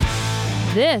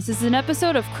This is an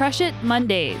episode of Crush It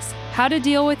Mondays, How to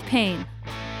Deal with Pain.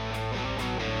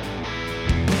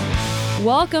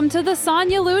 Welcome to the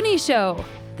Sonya Looney Show.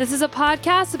 This is a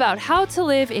podcast about how to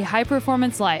live a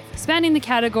high-performance life, spanning the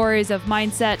categories of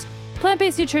mindset,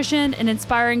 plant-based nutrition, and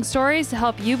inspiring stories to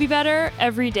help you be better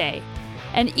every day.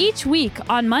 And each week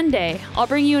on Monday, I'll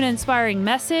bring you an inspiring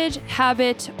message,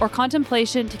 habit, or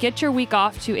contemplation to get your week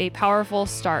off to a powerful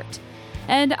start.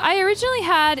 And I originally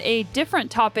had a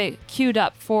different topic queued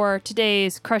up for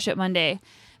today's Crush It Monday.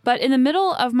 But in the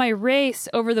middle of my race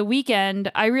over the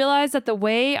weekend, I realized that the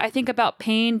way I think about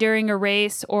pain during a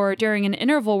race or during an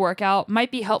interval workout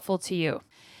might be helpful to you.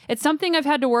 It's something I've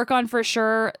had to work on for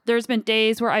sure. There's been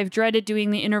days where I've dreaded doing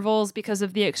the intervals because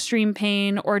of the extreme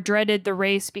pain or dreaded the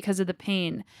race because of the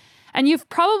pain. And you've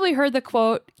probably heard the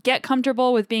quote, "Get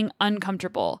comfortable with being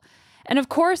uncomfortable." And of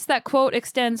course, that quote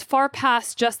extends far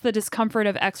past just the discomfort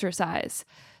of exercise.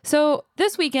 So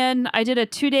this weekend, I did a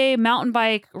 2-day mountain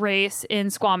bike race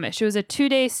in Squamish. It was a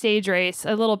 2-day stage race,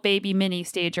 a little baby mini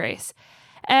stage race.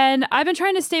 And I've been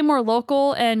trying to stay more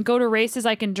local and go to races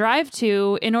I can drive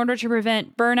to in order to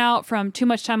prevent burnout from too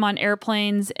much time on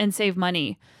airplanes and save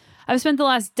money. I've spent the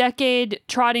last decade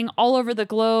trotting all over the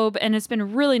globe, and it's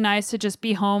been really nice to just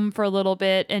be home for a little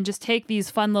bit and just take these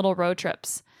fun little road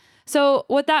trips. So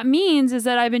what that means is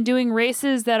that I've been doing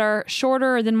races that are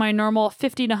shorter than my normal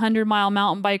 50 to 100 mile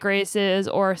mountain bike races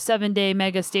or 7-day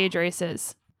mega stage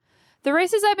races. The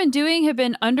races I've been doing have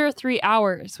been under 3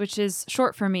 hours, which is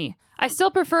short for me. I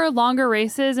still prefer longer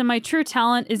races, and my true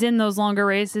talent is in those longer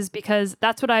races because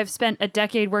that's what I've spent a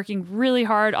decade working really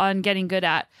hard on getting good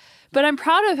at. But I'm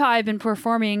proud of how I've been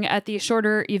performing at these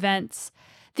shorter events.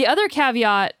 The other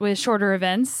caveat with shorter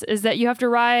events is that you have to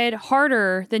ride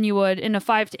harder than you would in a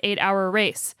 5 to 8 hour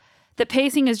race. The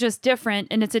pacing is just different,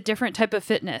 and it's a different type of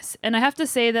fitness. And I have to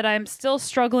say that I'm still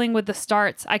struggling with the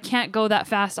starts. I can't go that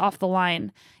fast off the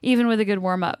line, even with a good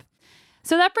warm-up.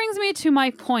 So that brings me to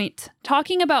my point,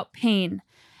 talking about pain.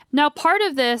 Now, part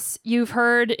of this you've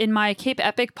heard in my Cape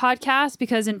Epic podcast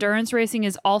because endurance racing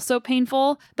is also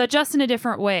painful, but just in a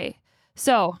different way.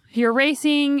 So you're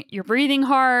racing, you're breathing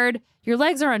hard, your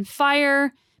legs are on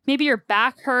fire, maybe your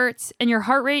back hurts, and your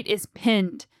heart rate is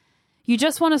pinned. You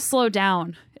just want to slow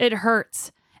down. It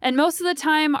hurts. And most of the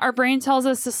time, our brain tells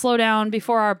us to slow down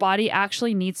before our body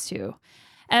actually needs to.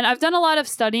 And I've done a lot of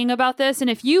studying about this, and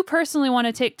if you personally want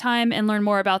to take time and learn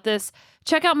more about this,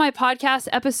 check out my podcast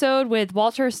episode with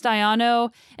Walter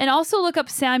Stiano, and also look up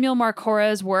Samuel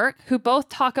Marcora's work, who both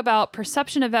talk about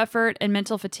perception of effort and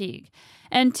mental fatigue.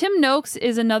 And Tim Noakes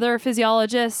is another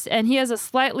physiologist, and he has a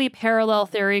slightly parallel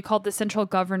theory called the central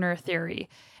governor theory.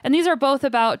 And these are both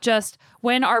about just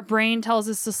when our brain tells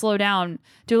us to slow down.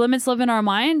 Do limits live in our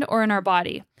mind or in our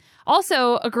body?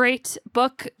 Also, a great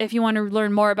book, if you want to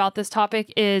learn more about this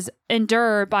topic, is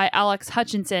Endure by Alex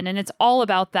Hutchinson, and it's all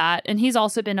about that. And he's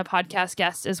also been a podcast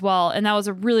guest as well, and that was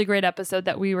a really great episode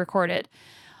that we recorded.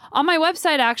 On my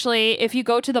website, actually, if you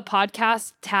go to the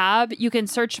podcast tab, you can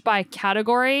search by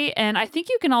category, and I think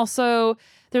you can also,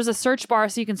 there's a search bar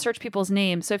so you can search people's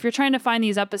names. So if you're trying to find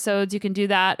these episodes, you can do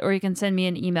that, or you can send me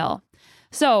an email.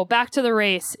 So back to the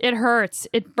race. It hurts,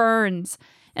 it burns,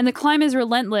 and the climb is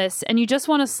relentless, and you just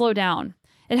want to slow down.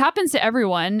 It happens to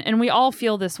everyone, and we all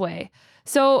feel this way.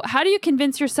 So how do you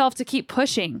convince yourself to keep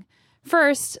pushing?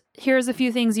 First, here's a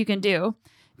few things you can do.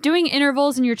 Doing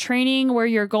intervals in your training where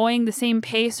you're going the same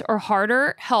pace or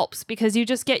harder helps because you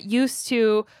just get used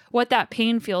to what that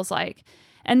pain feels like.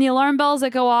 And the alarm bells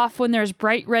that go off when there's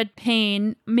bright red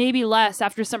pain may be less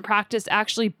after some practice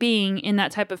actually being in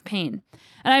that type of pain.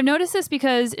 And I've noticed this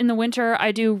because in the winter,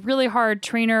 I do really hard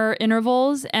trainer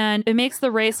intervals, and it makes the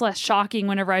race less shocking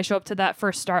whenever I show up to that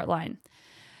first start line.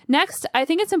 Next, I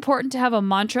think it's important to have a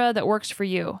mantra that works for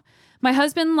you. My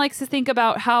husband likes to think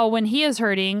about how when he is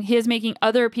hurting, he is making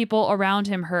other people around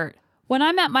him hurt. When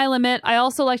I'm at my limit, I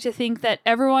also like to think that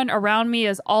everyone around me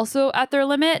is also at their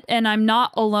limit and I'm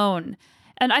not alone.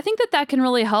 And I think that that can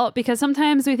really help because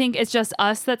sometimes we think it's just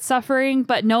us that's suffering,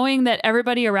 but knowing that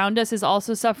everybody around us is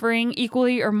also suffering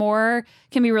equally or more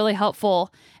can be really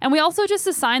helpful. And we also just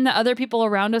assign that other people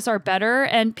around us are better,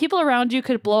 and people around you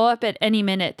could blow up at any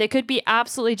minute. They could be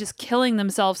absolutely just killing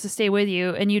themselves to stay with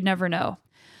you, and you'd never know.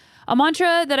 A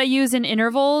mantra that I use in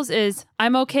intervals is,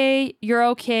 I'm okay, you're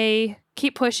okay,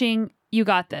 keep pushing, you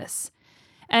got this.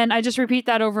 And I just repeat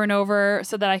that over and over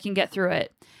so that I can get through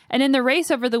it. And in the race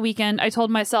over the weekend, I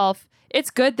told myself, it's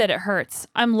good that it hurts.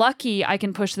 I'm lucky I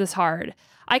can push this hard.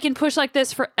 I can push like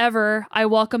this forever. I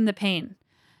welcome the pain.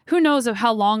 Who knows of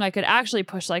how long I could actually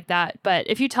push like that, but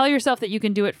if you tell yourself that you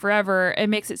can do it forever, it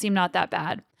makes it seem not that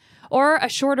bad. Or a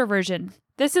shorter version,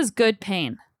 this is good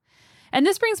pain. And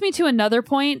this brings me to another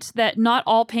point that not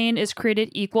all pain is created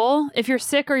equal. If you're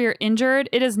sick or you're injured,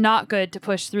 it is not good to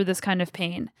push through this kind of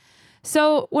pain.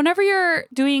 So whenever you're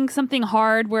doing something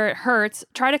hard where it hurts,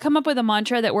 try to come up with a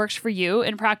mantra that works for you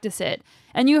and practice it.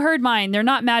 And you heard mine. They're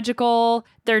not magical.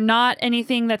 They're not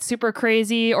anything that's super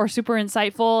crazy or super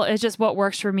insightful. It's just what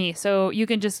works for me. So you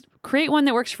can just create one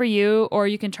that works for you, or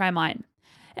you can try mine.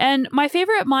 And my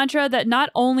favorite mantra that not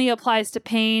only applies to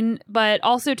pain, but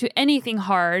also to anything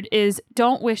hard is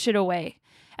don't wish it away.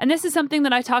 And this is something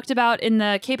that I talked about in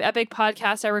the Cape Epic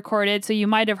podcast I recorded, so you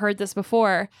might have heard this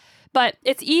before. But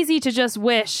it's easy to just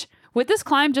wish, would this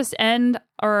climb just end?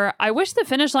 Or I wish the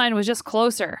finish line was just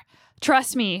closer.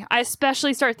 Trust me, I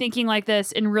especially start thinking like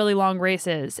this in really long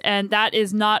races, and that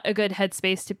is not a good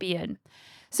headspace to be in.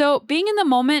 So being in the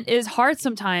moment is hard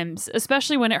sometimes,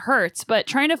 especially when it hurts, but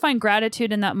trying to find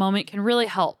gratitude in that moment can really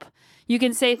help. You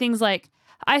can say things like,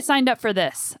 I signed up for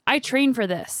this. I trained for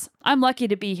this. I'm lucky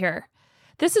to be here.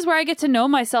 This is where I get to know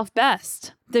myself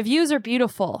best. The views are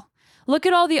beautiful. Look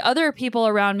at all the other people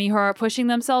around me who are pushing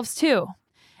themselves too.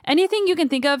 Anything you can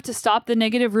think of to stop the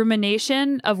negative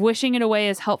rumination of wishing it away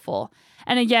is helpful.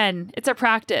 And again, it's a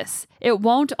practice. It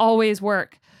won't always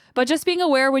work. But just being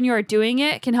aware when you are doing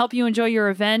it can help you enjoy your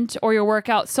event or your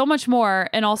workout so much more,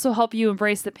 and also help you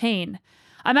embrace the pain.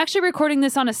 I'm actually recording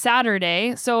this on a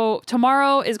Saturday, so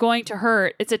tomorrow is going to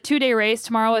hurt. It's a 2-day race.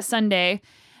 Tomorrow is Sunday.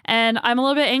 And I'm a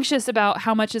little bit anxious about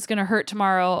how much it's going to hurt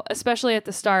tomorrow, especially at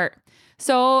the start.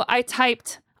 So I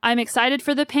typed, I'm excited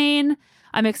for the pain.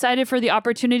 I'm excited for the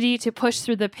opportunity to push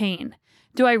through the pain.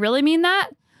 Do I really mean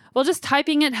that? Well, just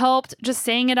typing it helped. Just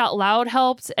saying it out loud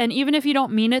helped. And even if you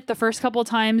don't mean it the first couple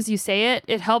times you say it,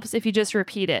 it helps if you just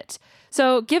repeat it.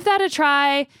 So give that a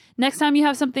try. Next time you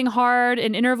have something hard,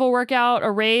 an interval workout,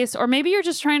 a race, or maybe you're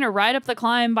just trying to ride up the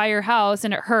climb by your house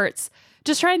and it hurts.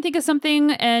 Just try and think of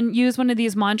something and use one of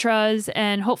these mantras,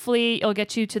 and hopefully it'll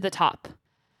get you to the top.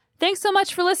 Thanks so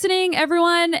much for listening,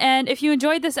 everyone. And if you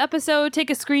enjoyed this episode,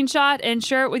 take a screenshot and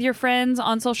share it with your friends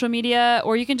on social media,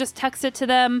 or you can just text it to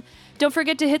them. Don't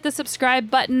forget to hit the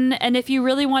subscribe button. And if you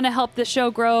really want to help the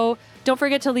show grow, don't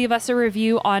forget to leave us a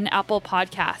review on Apple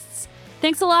Podcasts.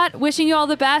 Thanks a lot. Wishing you all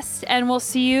the best. And we'll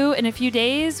see you in a few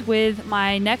days with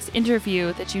my next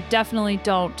interview that you definitely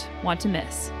don't want to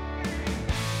miss.